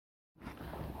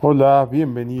Hola,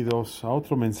 bienvenidos a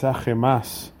otro mensaje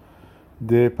más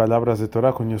de Palabras de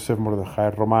Torah con Yosef Mordejai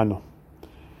Romano.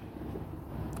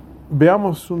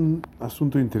 Veamos un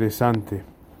asunto interesante.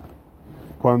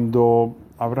 Cuando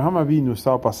Abraham Avinu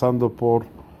estaba pasando por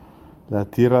la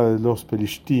tierra de los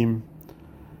Pelishtim,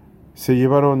 se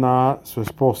llevaron a su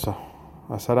esposa,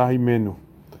 a Sarai Menú,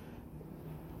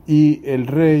 y el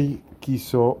rey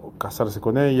quiso casarse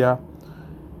con ella.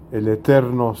 El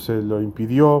Eterno se lo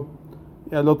impidió.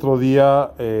 Y al otro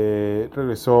día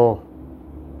regresó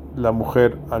la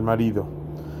mujer al marido.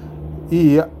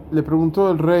 Y le preguntó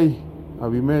el rey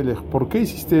Abimelech: ¿por qué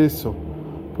hiciste eso?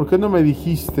 ¿Por qué no me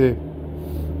dijiste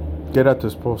que era tu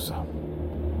esposa?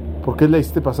 ¿Por qué la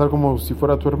hiciste pasar como si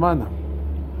fuera tu hermana?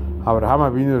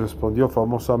 Abraham vino y respondió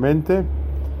famosamente,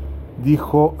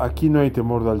 dijo: aquí no hay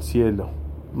temor del cielo,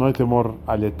 no hay temor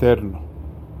al Eterno.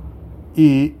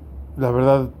 Y la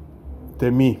verdad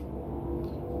temí.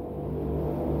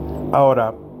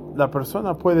 Ahora, la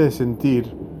persona puede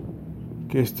sentir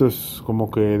que esto es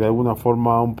como que de alguna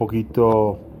forma un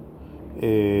poquito,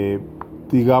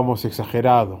 digamos,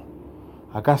 exagerado.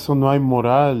 ¿Acaso no hay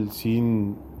moral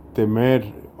sin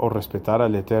temer o respetar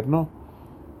al Eterno?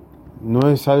 ¿No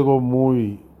es algo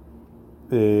muy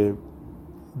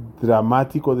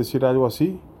dramático decir algo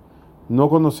así? ¿No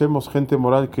conocemos gente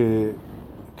moral que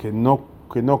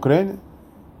no creen?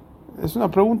 Es una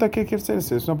pregunta que hay que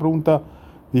hacerse, es una pregunta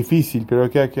difícil, pero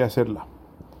que hay que hacerla.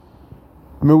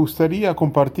 Me gustaría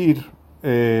compartir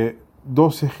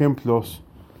dos ejemplos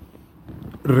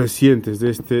recientes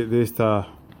de esta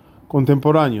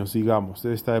contemporáneos, digamos,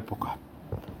 de esta época.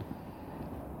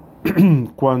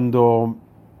 Cuando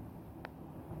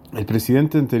el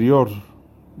presidente anterior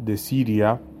de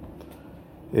Siria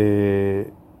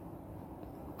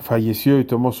falleció y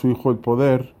tomó su hijo el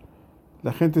poder,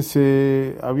 la gente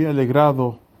se había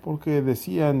alegrado porque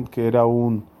decían que era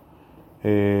un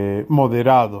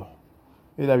moderado.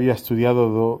 Él había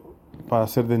estudiado para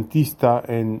ser dentista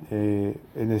en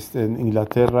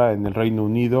Inglaterra, en el Reino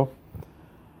Unido,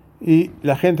 y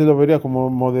la gente lo vería como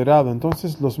moderado.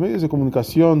 Entonces los medios de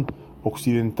comunicación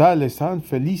occidentales estaban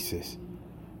felices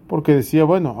porque decía,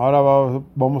 bueno, ahora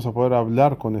vamos a poder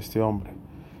hablar con este hombre.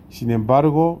 Sin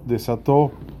embargo,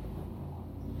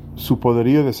 su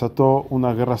poderío desató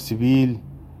una guerra civil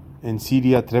en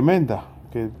Siria tremenda,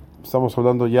 que estamos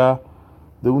hablando ya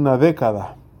de una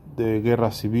década de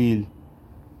guerra civil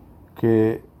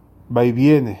que va y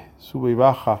viene, sube y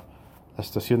baja la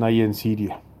situación ahí en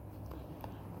Siria.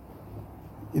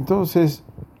 Entonces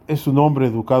es un hombre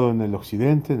educado en el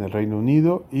occidente, en el Reino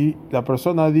Unido, y la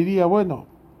persona diría, bueno,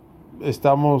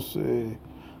 estamos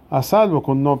a salvo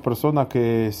con una persona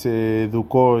que se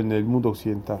educó en el mundo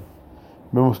occidental.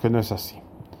 Vemos que no es así.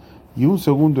 Y un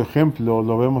segundo ejemplo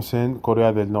lo vemos en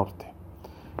Corea del Norte.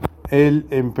 El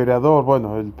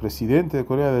presidente de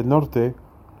Corea del Norte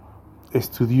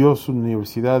estudió su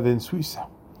universidad en Suiza.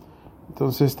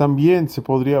 Entonces también se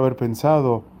podría haber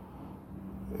pensado,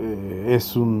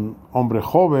 es un hombre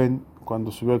joven,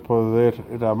 cuando subió al poder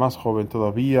era más joven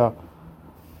todavía,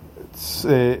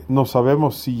 no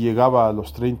sabemos si llegaba a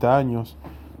los 30 años,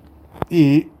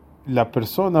 y la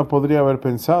persona podría haber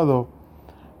pensado,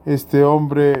 este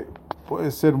hombre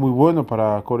puede ser muy bueno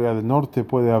para Corea del Norte,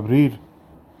 puede abrirse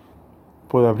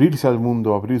al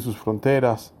mundo, abrir sus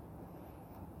fronteras.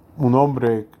 Un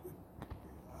hombre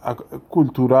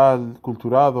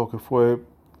culturado que fue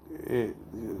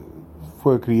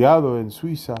criado en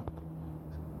Suiza.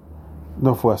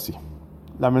 No fue así.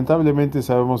 Lamentablemente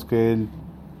sabemos que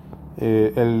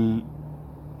el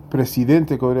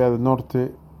presidente de Corea del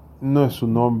Norte no es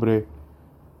un hombre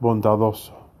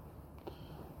bondadoso.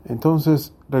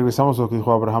 Entonces regresamos a lo que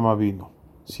dijo Abraham Avinu.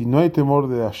 Si no hay temor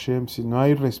de Hashem, si no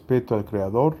hay respeto al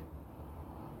Creador,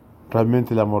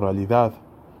 realmente la moralidad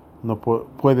no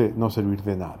puede no servir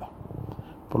de nada.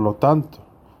 Por lo tanto,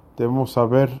 debemos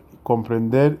saber,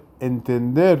 comprender,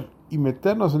 entender y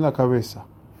meternos en la cabeza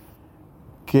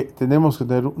que tenemos que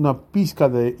tener una pizca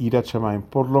de Yirat Shamayim,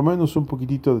 por lo menos un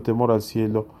poquitito de temor al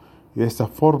cielo, y de esta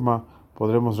forma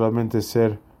podremos realmente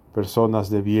ser personas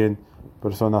de bien,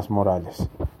 personas morales.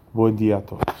 Buen día a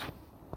todos.